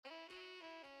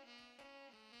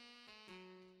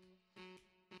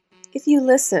If you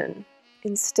listen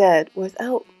instead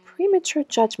without premature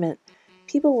judgment,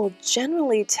 people will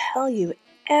generally tell you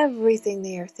everything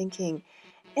they are thinking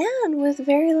and with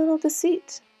very little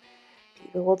deceit.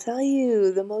 People will tell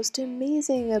you the most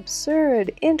amazing,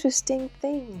 absurd, interesting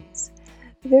things.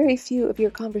 Very few of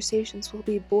your conversations will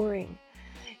be boring.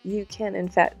 You can, in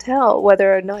fact, tell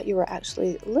whether or not you are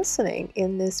actually listening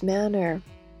in this manner.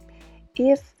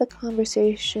 If the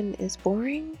conversation is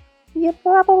boring, you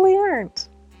probably aren't.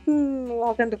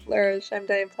 Welcome to Flourish. I'm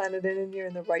Diane Planeton, and you're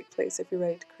in the right place if you're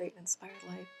ready to create an inspired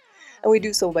life. And we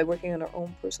do so by working on our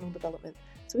own personal development,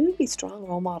 so we would be strong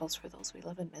role models for those we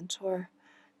love and mentor.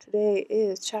 Today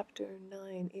is Chapter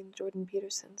 9 in Jordan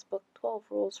Peterson's book, 12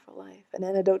 Rules for Life, An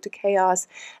Antidote to Chaos.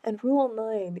 And Rule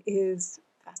 9 is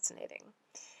fascinating.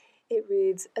 It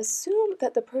reads, assume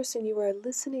that the person you are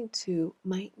listening to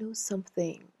might know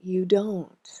something you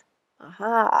don't.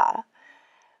 Aha!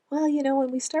 Well,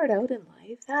 when we start out in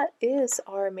life, that is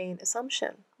our main assumption.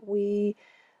 We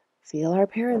feel our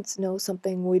parents know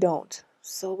something we don't,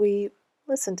 so we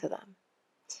listen to them.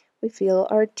 We feel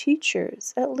our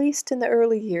teachers, at least in the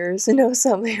early years, know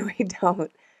something we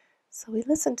don't, so we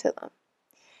listen to them.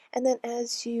 And then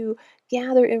as you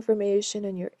gather information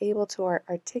and you're able to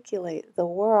articulate the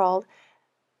world,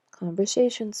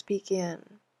 conversations begin.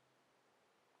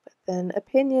 But then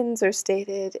opinions are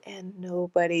stated and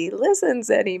nobody listens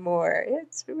anymore.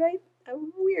 It's a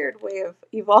weird way of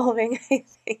evolving, I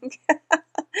think.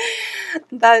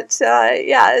 But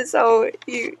yeah, so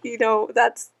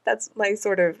that's my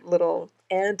sort of little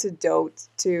antidote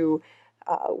to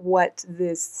what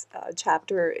this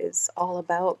chapter is all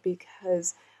about,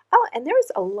 because and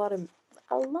there's a lot of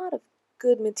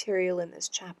good material in this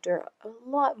chapter, a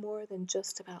lot more than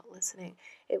just about listening.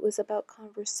 It was about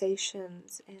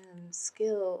conversations and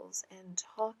skills and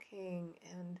talking,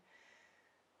 and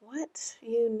what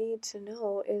you need to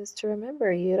know is to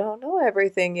remember you don't know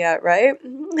everything yet, right?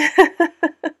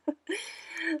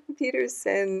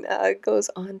 Peterson goes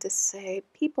on to say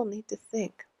people need to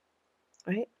think,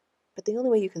 right? But the only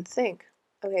way you can think,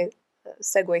 okay,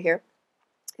 segue here,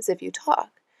 is if you talk.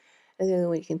 And the only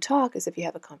way you can talk is if you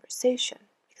have a conversation,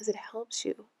 because it helps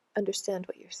you understand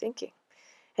what you're thinking.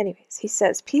 Anyways, he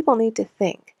says people need to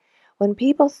think. When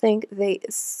people think, they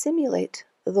simulate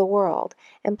the world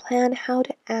and plan how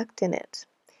to act in it.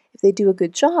 If they do a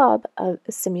good job of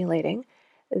assimilating,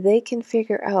 they can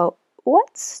figure out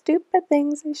what stupid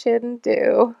things they shouldn't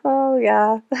do. Oh,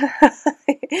 yeah.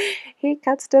 He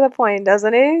cuts to the point,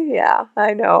 doesn't he? Yeah,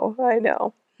 I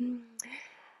know.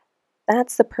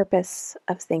 That's the purpose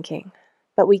of thinking.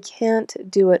 But we can't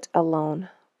do it alone.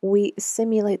 We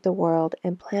simulate the world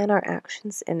and plan our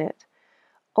actions in it.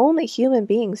 Only human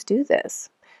beings do this.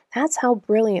 That's how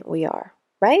brilliant we are,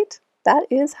 right? That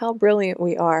is how brilliant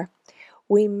we are.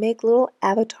 We make little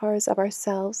avatars of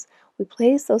ourselves. We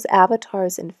place those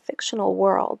avatars in fictional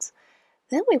worlds.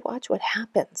 Then we watch what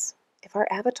happens. If our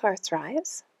avatar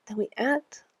thrives, then we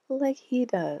act like he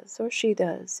does or she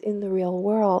does in the real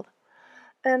world.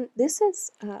 And this is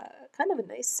kind of a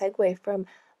nice segue from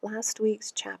last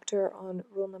week's chapter on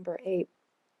rule number 8,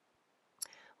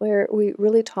 where we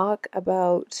really talk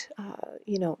about,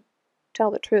 tell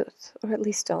the truth, or at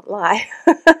least don't lie.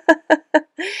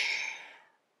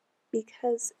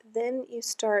 Because then you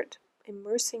start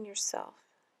immersing yourself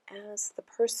as the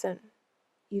person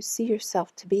you see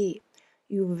yourself to be.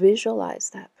 You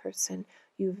visualize that person.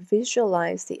 You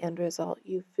visualize the end result.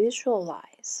 You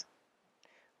visualize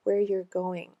where you're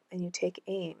going, and you take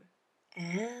aim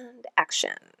and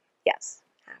action. Yes,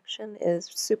 action is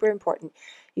super important.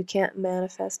 You can't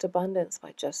manifest abundance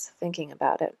by just thinking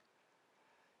about it.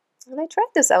 And I tried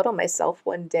this out on myself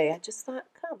one day. I just thought,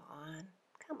 come on.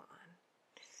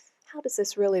 How does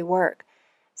this really work?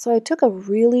 So I took a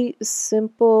really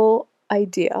simple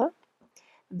idea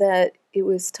that it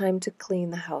was time to clean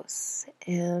the house,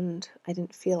 and I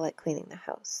didn't feel like cleaning the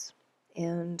house.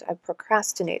 And I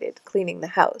procrastinated cleaning the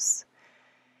house.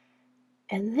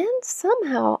 And then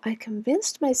somehow I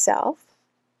convinced myself,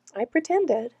 I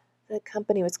pretended that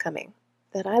company was coming,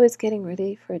 that I was getting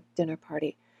ready for a dinner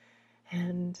party.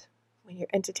 And when you're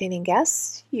entertaining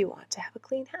guests, you want to have a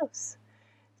clean house.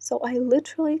 So I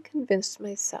literally convinced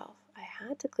myself I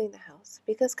had to clean the house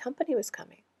because company was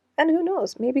coming. And who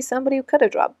knows, maybe somebody could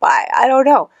have dropped by. I don't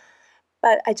know.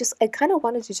 But I kind of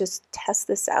wanted to just test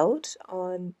this out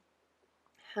on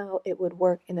how it would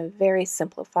work in a very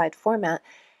simplified format.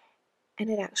 And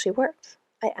it actually worked.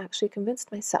 I actually convinced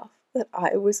myself that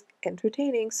I was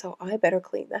entertaining, so I better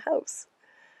clean the house.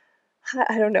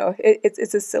 I don't know.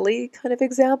 It's a silly kind of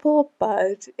example,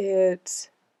 but it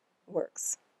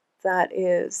works. That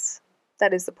is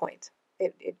the point.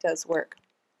 It does work.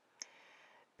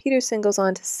 Peterson goes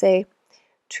on to say,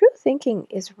 true thinking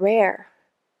is rare,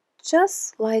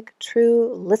 just like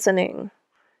true listening.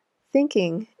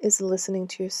 Thinking is listening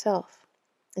to yourself.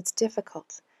 It's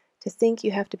difficult. To think you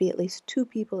have to be at least two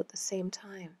people at the same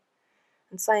time.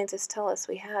 And scientists tell us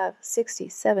we have 60,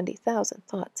 70,000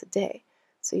 thoughts a day.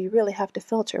 So you really have to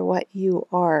filter what you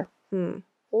are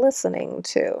listening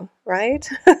to, right?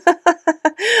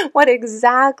 What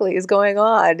exactly is going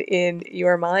on in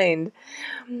your mind?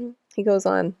 He goes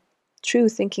on, true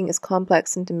thinking is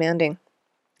complex and demanding.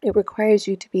 It requires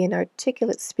you to be an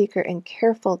articulate speaker and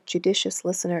careful, judicious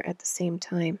listener at the same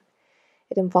time.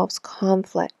 It involves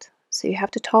conflict, so you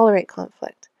have to tolerate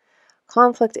conflict.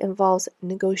 Conflict involves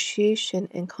negotiation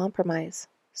and compromise,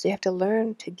 so you have to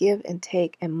learn to give and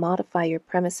take and modify your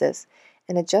premises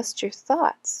and adjust your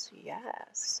thoughts.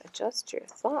 Yes, adjust your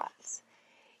thoughts.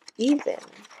 Even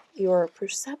your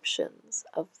perceptions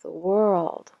of the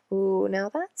world. Ooh, now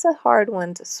that's a hard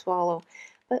one to swallow.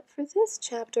 But for this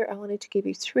chapter, I wanted to give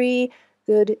you 3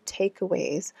 good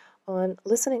takeaways on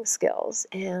listening skills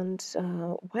and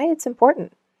why it's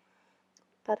important.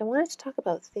 But I wanted to talk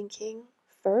about thinking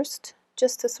first,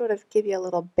 just to sort of give you a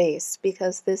little base,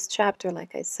 because this chapter,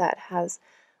 like I said, has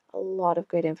a lot of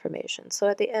great information. So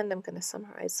at the end, I'm going to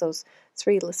summarize those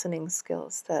 3 listening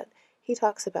skills that he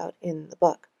talks about in the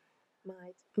book.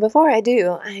 Before I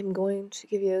do, I'm going to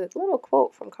give you a little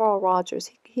quote from Carl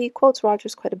Rogers. He quotes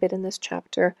Rogers quite a bit in this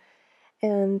chapter,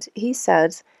 and he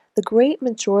says, the great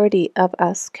majority of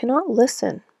us cannot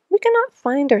listen. We cannot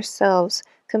find ourselves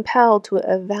compelled to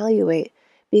evaluate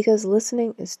because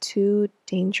listening is too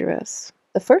dangerous.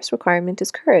 The first requirement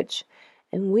is courage,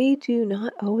 and we do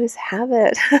not always have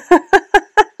it.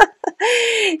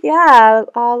 Yeah,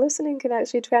 listening can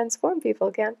actually transform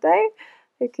people, can't they?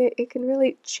 It can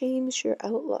really change your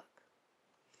outlook.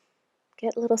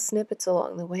 Get little snippets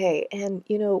along the way. And,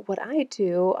 what I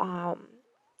do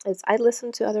is I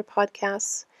listen to other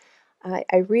podcasts.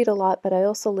 I read a lot, but I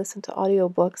also listen to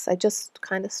audiobooks. I just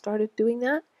kind of started doing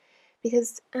that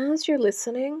because as you're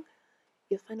listening,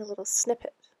 you'll find a little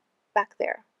snippet back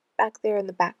there in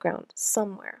the background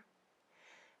somewhere.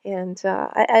 And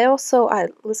I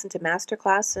listen to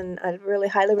Masterclass, and I really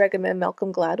highly recommend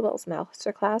Malcolm Gladwell's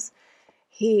Masterclass.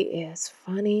 He is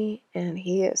funny and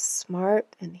he is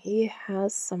smart and he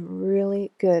has some really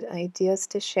good ideas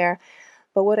to share.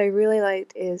 But what I really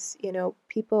liked is,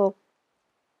 people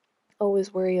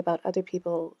always worry about other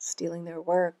people stealing their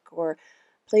work or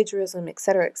plagiarism,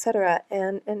 etc., etc.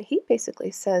 And he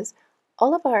basically says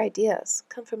all of our ideas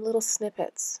come from little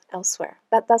snippets elsewhere.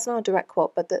 That's not a direct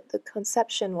quote, but the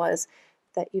conception was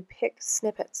that you pick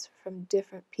snippets from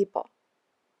different people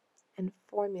and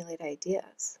formulate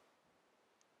ideas.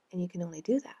 And you can only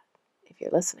do that if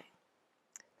you're listening.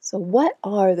 So what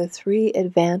are the 3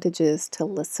 advantages to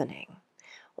listening?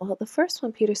 Well, the first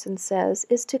one, Peterson says,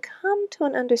 is to come to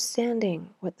an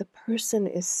understanding what the person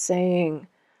is saying.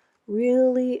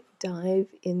 Really dive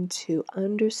into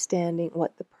understanding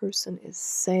what the person is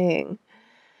saying.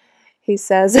 He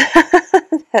says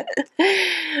that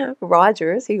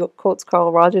Rogers, he quotes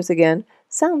Carl Rogers again,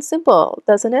 sounds simple,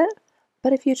 doesn't it?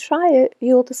 But if you try it,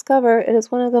 you'll discover it is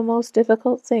one of the most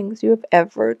difficult things you have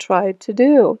ever tried to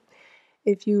do.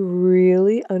 If you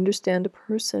really understand a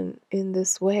person in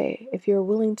this way, if you're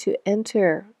willing to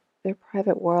enter their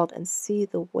private world and see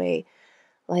the way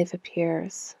life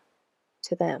appears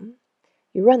to them,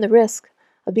 you run the risk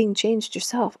of being changed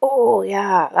yourself. Oh,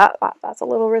 yeah, that's a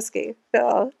little risky.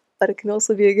 Yeah, but it can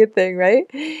also be a good thing, right?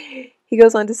 He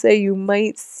goes on to say you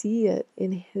might see it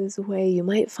in his way. You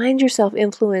might find yourself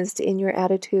influenced in your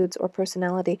attitudes or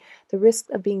personality. The risk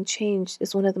of being changed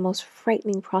is one of the most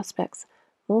frightening prospects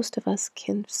most of us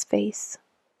can face.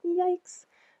 Yikes.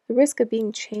 The risk of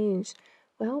being changed.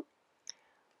 Well,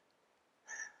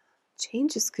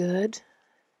 change is good.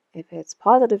 If it's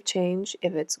positive change,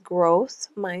 if it's growth,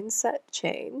 mindset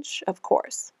change, of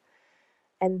course.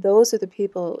 And those are the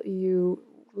people you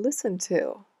listen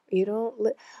to. You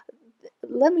don't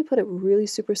let me put it really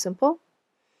super simple.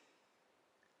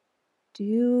 Do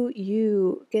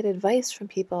you get advice from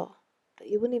people that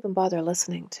you wouldn't even bother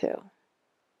listening to?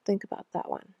 Think about that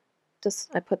one.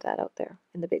 I put that out there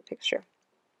in the big picture.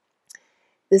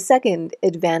 The second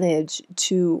advantage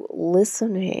to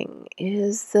listening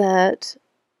is that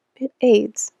it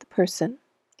aids the person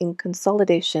in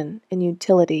consolidation and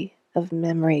utility of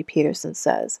memory, Peterson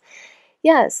says.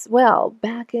 Yes, well,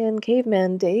 back in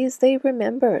caveman days, they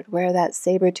remembered where that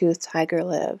saber-toothed tiger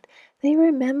lived. They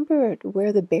remembered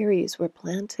where the berries were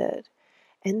planted,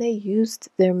 and they used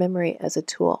their memory as a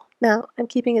tool. Now, I'm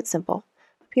keeping it simple.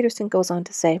 Peterson goes on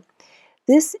to say,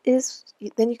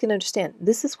 then you can understand,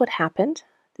 this is what happened,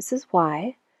 this is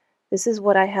why, This is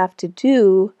what I have to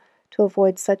do to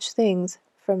avoid such things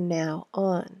from now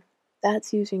on.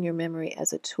 That's using your memory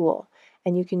as a tool,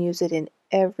 and you can use it in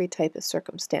every type of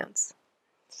circumstance.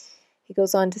 He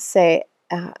goes on to say,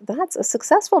 that's a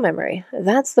successful memory.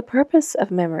 That's the purpose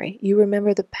of memory. You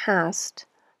remember the past,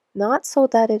 not so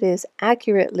that it is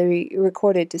accurately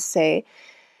recorded to say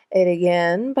it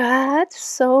again, but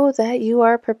so that you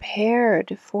are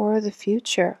prepared for the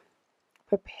future.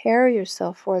 Prepare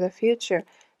yourself for the future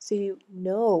so you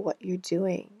know what you're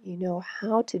doing, you know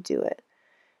how to do it,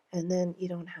 and then you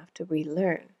don't have to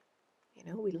relearn.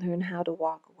 We learn how to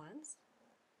walk once,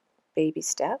 baby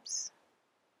steps,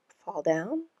 fall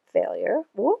down, failure,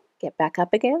 whoop, get back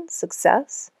up again,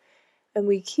 success. And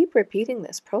we keep repeating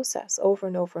this process over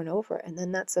and over and over, and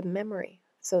then that's a memory.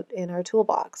 So in our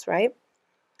toolbox, right?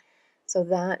 So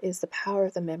that is the power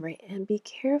of the memory. And be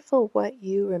careful what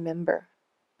you remember.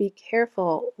 Be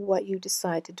careful what you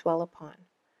decide to dwell upon.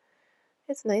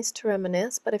 It's nice to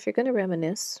reminisce, but if you're going to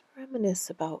reminisce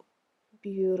about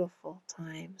beautiful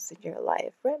times in your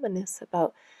life. Reminisce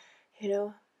about,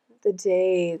 the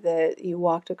day that you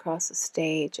walked across the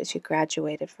stage as you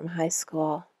graduated from high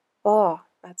school. Oh,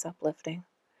 that's uplifting.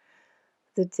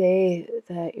 The day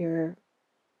that your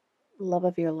love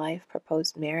of your life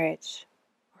proposed marriage,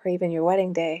 or even your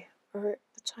wedding day, or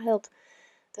the child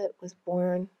that was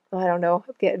born. I don't know,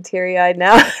 I'm getting teary-eyed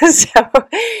now. So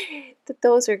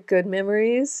those are good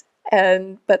memories.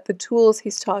 But the tools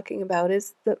he's talking about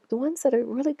is the ones that are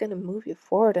really going to move you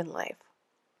forward in life.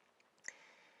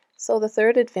 So the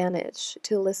third advantage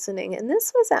to listening, and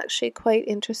this was actually quite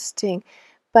interesting,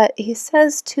 but he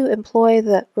says to employ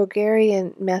the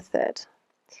Rogerian method.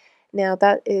 Now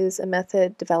that is a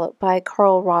method developed by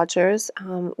Carl Rogers,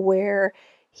 where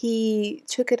he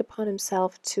took it upon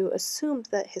himself to assume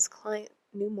that his client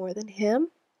knew more than him,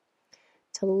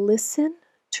 to listen,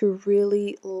 to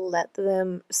really let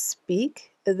them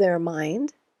speak their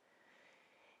mind,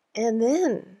 and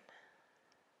then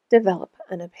develop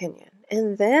an opinion,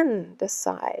 and then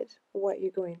decide what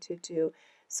you're going to do.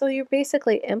 So you're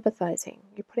basically empathizing.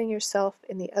 You're putting yourself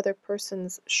in the other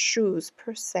person's shoes,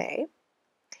 per se.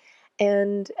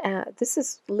 And this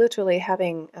is literally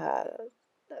having a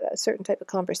certain type of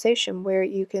conversation where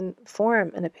you can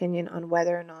form an opinion on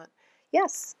whether or not,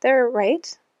 yes, they're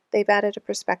right, they've added a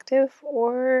perspective,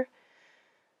 or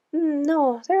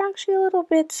no, they're actually a little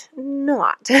bit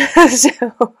not.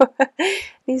 So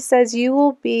he says you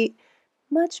will be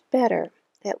much better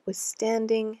at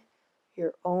withstanding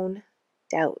your own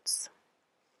doubts.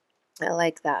 I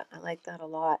like that. I like that a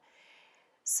lot.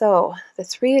 So, the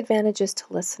 3 advantages to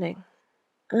listening: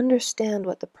 understand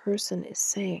what the person is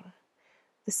saying.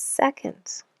 The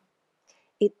second,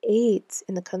 it aids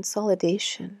in the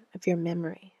consolidation of your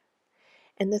memory.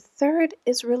 And the third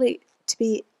is really to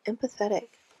be empathetic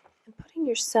and putting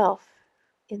yourself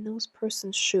in those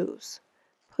person's shoes,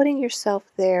 putting yourself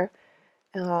there,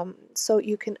 so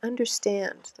you can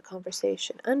understand the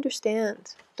conversation,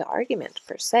 understand the argument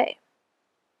per se.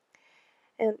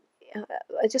 And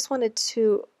I just wanted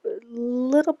to a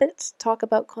little bit talk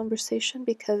about conversation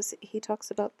because he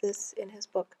talks about this in his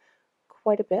book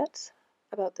quite a bit,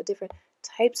 about the different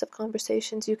types of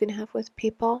conversations you can have with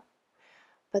people.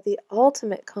 But the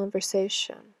ultimate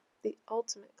conversation,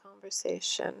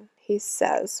 he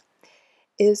says,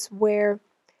 is where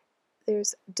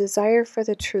there's desire for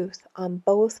the truth on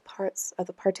both parts of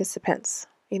the participants,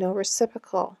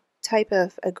 reciprocal type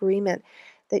of agreement,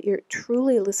 that you're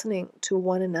truly listening to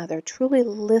one another, truly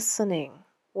listening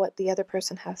what the other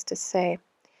person has to say.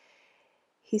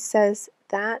 He says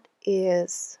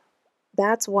that's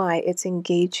why it's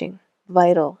engaging,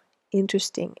 vital,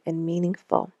 interesting, and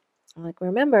meaningful.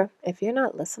 Remember, if you're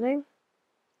not listening,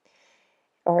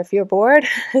 or if you're bored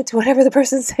to whatever the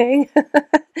person's saying,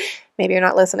 maybe you're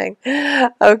not listening.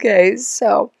 Okay,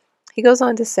 so he goes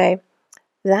on to say,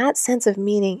 that sense of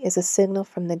meaning is a signal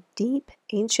from the deep,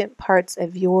 ancient parts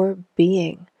of your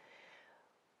being.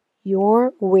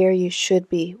 You're where you should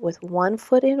be, with one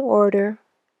foot in order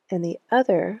and the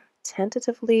other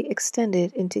tentatively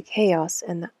extended into chaos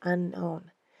and the unknown.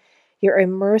 You're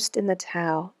immersed in the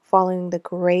Tao, following the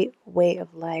great way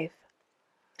of life.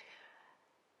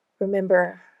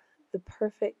 Remember, the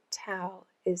perfect Tao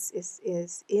is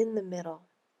in the middle.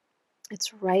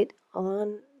 It's right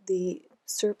on the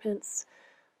serpent's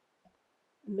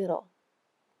middle,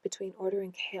 between order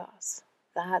and chaos.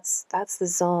 That's the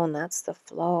zone, that's the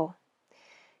flow.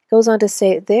 It goes on to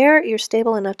say, there you're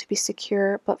stable enough to be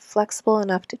secure, but flexible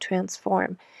enough to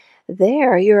transform.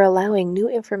 There you're allowing new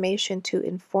information to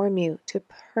inform you, to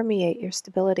permeate your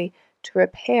stability, to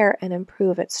repair and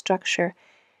improve its structure,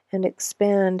 and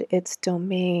expand its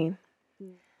domain.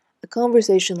 A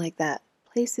conversation like that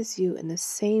places you in the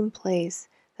same place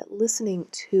that listening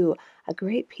to a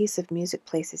great piece of music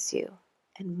places you,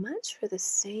 and much for the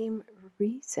same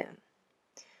reason.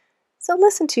 So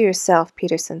listen to yourself,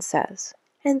 Peterson says,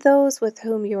 and those with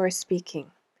whom you are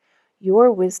speaking.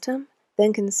 Your wisdom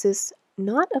then consists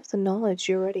not of the knowledge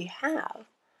you already have,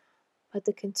 but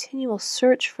the continual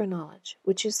search for knowledge,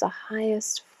 which is the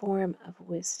highest form of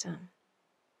wisdom.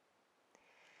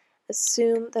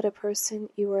 Assume that a person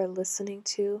you are listening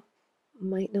to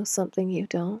might know something you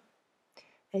don't,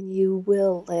 and you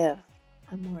will live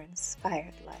a more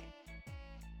inspired life.